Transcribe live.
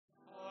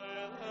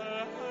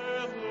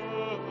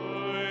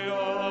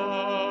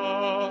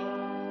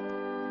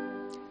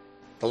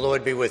The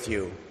Lord be with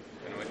you.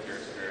 And with your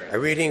spirit. A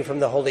reading from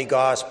the Holy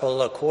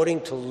Gospel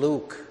according to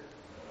Luke.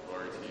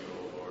 Glory to you,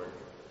 O Lord.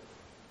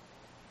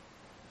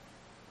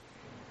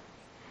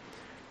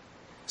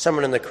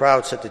 Someone in the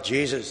crowd said to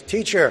Jesus,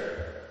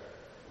 "Teacher,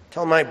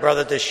 tell my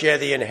brother to share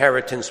the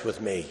inheritance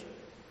with me."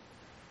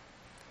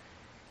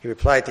 He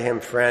replied to him,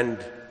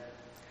 "Friend,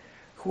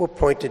 who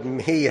appointed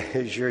me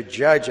as your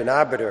judge and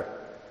arbiter?"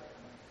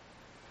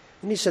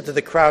 And he said to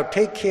the crowd,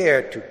 "Take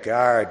care to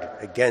guard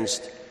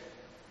against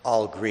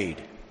all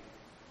greed.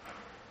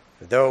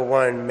 For though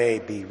one may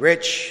be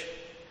rich,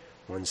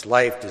 one's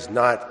life does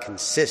not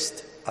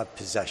consist of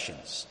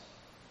possessions."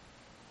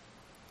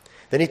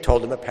 Then he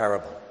told them a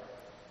parable.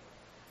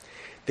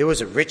 There was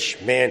a rich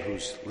man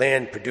whose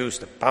land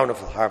produced a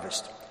bountiful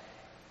harvest.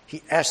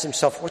 He asked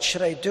himself, "What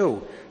should I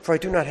do? For I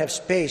do not have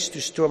space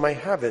to store my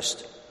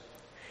harvest."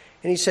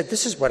 And he said,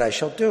 "This is what I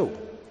shall do.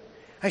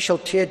 I shall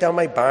tear down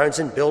my barns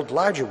and build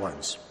larger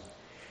ones.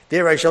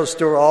 There I shall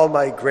store all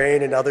my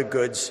grain and other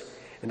goods,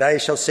 and I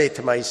shall say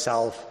to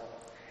myself,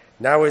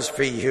 'Now as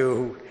for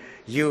you,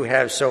 you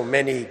have so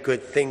many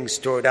good things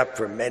stored up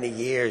for many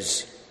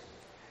years.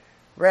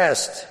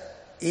 Rest,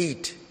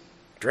 eat,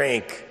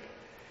 drink,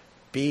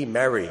 be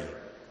merry.'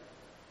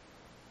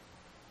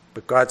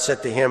 But God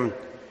said to him,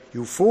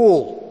 'You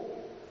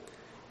fool,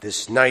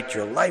 this night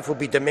your life will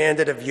be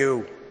demanded of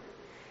you.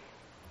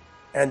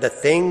 And the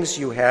things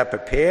you have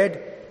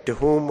prepared, to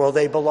whom will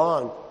they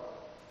belong?'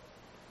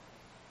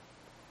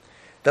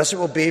 Thus it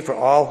will be for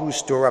all who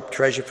store up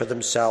treasure for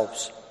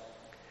themselves,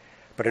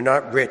 but are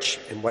not rich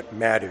in what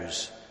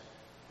matters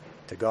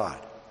to God."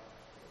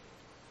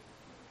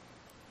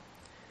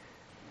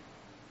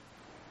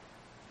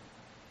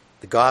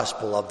 The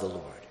Gospel of the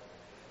Lord.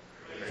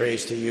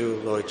 Praise to you,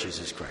 Lord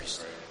Jesus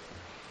Christ.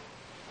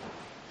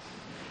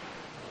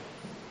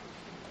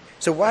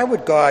 So why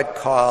would God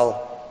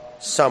call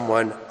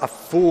someone a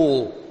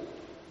fool?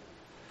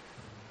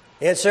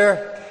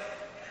 Answer: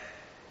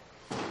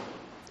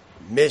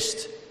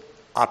 missed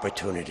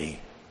opportunity.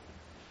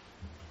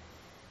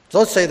 So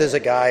let's say there's a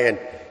guy and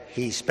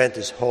he spent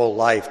his whole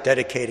life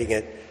dedicating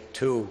it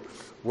to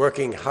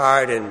working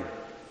hard and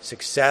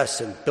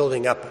success and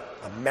building up,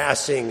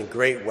 amassing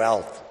great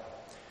wealth.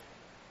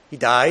 He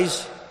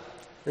dies,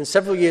 and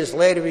several years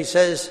later he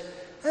says,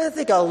 "I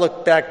think I'll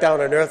look back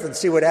down on earth and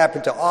see what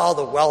happened to all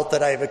the wealth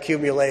that I've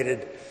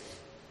accumulated."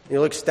 He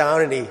looks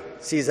down and he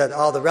sees that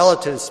all the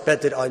relatives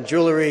spent it on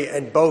jewelry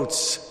and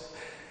boats.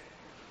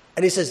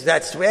 And he says,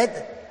 "That's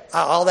it?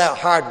 All that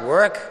hard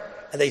work?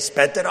 And they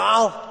spent it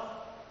all?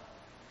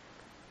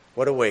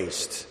 What a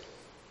waste."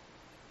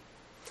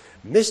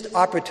 Missed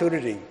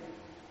opportunity.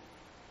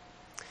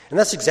 And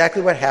that's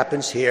exactly what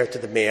happens here to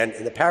the man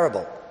in the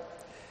parable.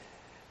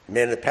 The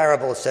man in the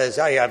parable says,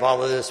 "I have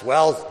all of this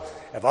wealth,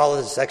 I have all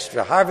of this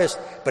extra harvest,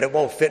 but it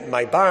won't fit in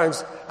my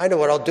barns. I know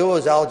what I'll do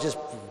is I'll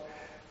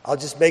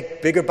just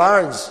make bigger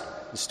barns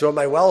and store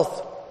my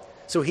wealth."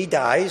 So he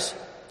dies.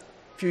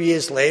 A few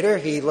years later,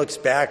 he looks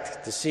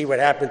back to see what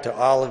happened to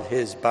all of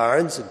his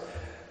barns, and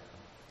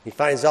he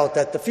finds out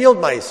that the field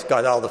mice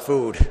got all the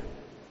food.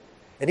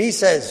 And he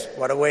says,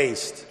 "What a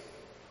waste."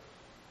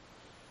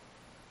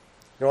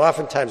 You know,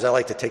 oftentimes I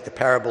like to take the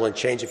parable and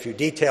change a few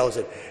details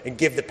and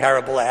give the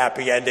parable a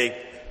happy ending.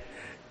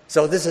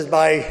 So this is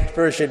my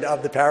version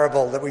of the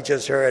parable that we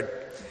just heard.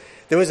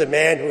 There was a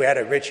man who had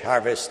a rich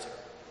harvest,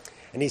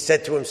 and he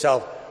said to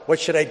himself, "What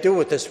should I do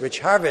with this rich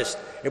harvest?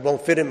 It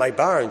won't fit in my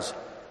barns.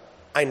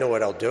 I know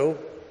what I'll do.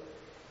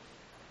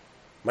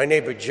 My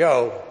neighbor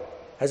Joe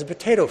has a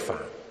potato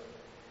farm,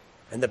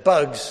 and the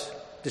bugs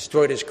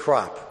destroyed his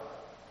crop.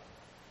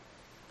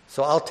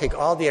 So I'll take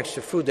all the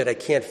extra food that I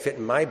can't fit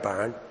in my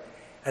barn,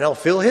 and I'll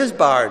fill his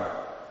barn."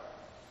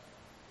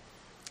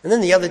 And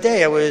then the other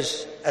day I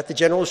was at the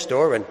general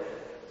store, and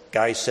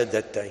guy said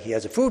that he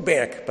has a food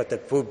bank, but the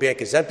food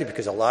bank is empty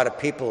because a lot of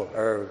people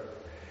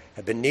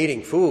have been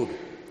needing food.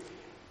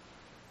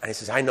 And he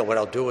says, "I know what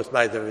I'll do with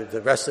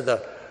the rest of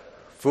the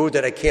food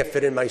that I can't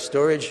fit in my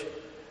storage.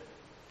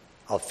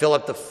 I'll fill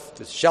up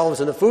the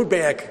shelves in the food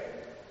bank."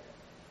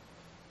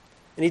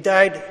 And he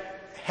died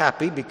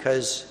happy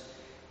because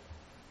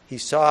he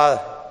saw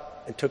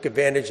and took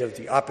advantage of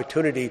the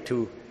opportunity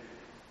to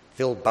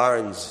fill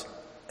barns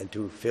and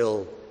to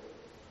fill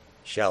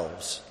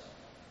shelves.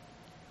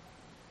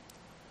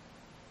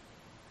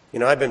 You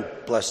know, I've been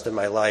blessed in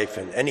my life,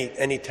 and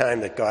any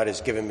time that God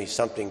has given me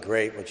something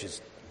great, which is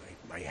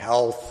my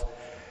health,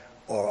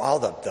 or all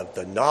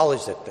the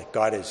knowledge that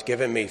God has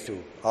given me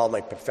through all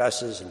my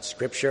professors and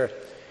Scripture,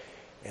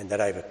 and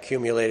that I've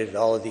accumulated in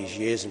all of these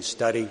years in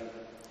study,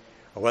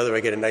 or whether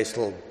I get a nice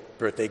little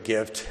birthday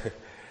gift,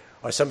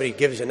 or somebody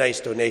gives a nice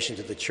donation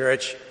to the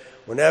church,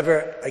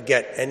 whenever I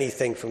get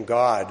anything from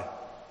God,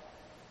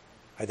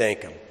 I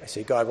thank Him. I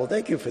say, "God, well,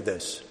 thank you for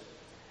this."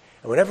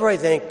 And whenever I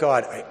thank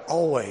God, I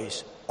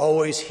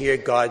always hear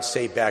God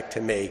say back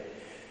to me,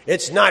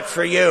 "It's not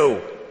for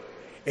you.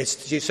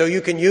 It's so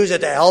you can use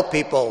it to help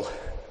people."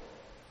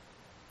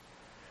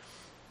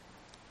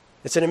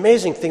 It's an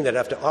amazing thing that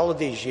after all of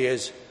these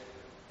years,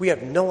 we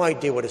have no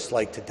idea what it's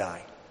like to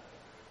die.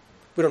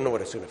 We don't know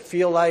what it's going to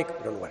feel like.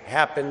 We don't know what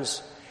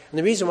happens. And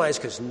the reason why is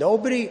because no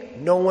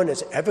one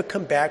has ever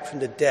come back from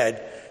the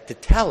dead to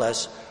tell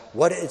us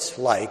what it's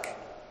like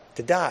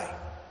to die.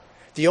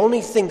 The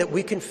only thing that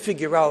we can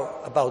figure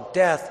out about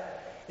death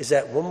is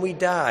that when we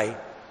die,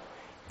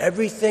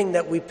 everything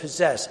that we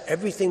possess,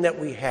 everything that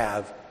we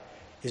have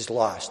is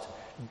lost.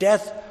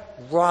 Death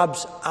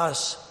robs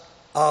us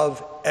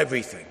of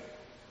everything.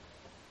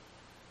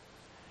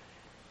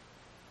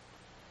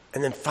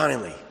 And then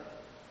finally,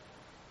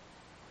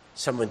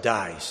 someone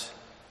dies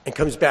and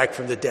comes back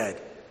from the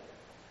dead.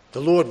 The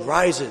Lord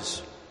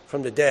rises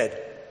from the dead.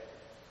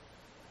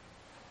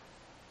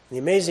 And the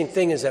amazing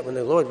thing is that when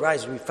the Lord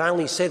rises, we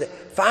finally say that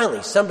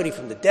finally somebody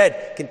from the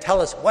dead can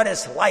tell us what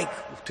it's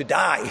like to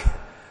die.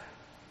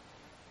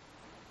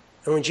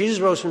 And when Jesus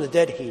rose from the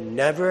dead, he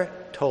never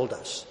told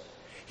us.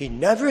 He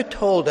never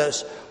told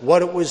us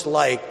what it was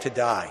like to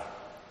die.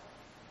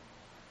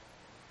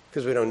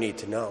 Because we don't need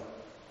to know.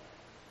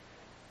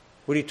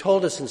 What he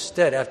told us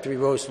instead after he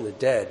rose from the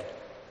dead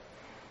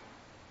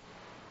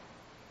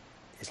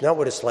is not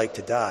what it's like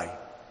to die,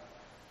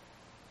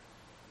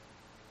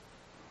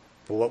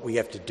 but what we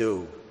have to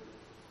do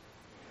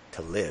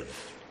to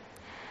live.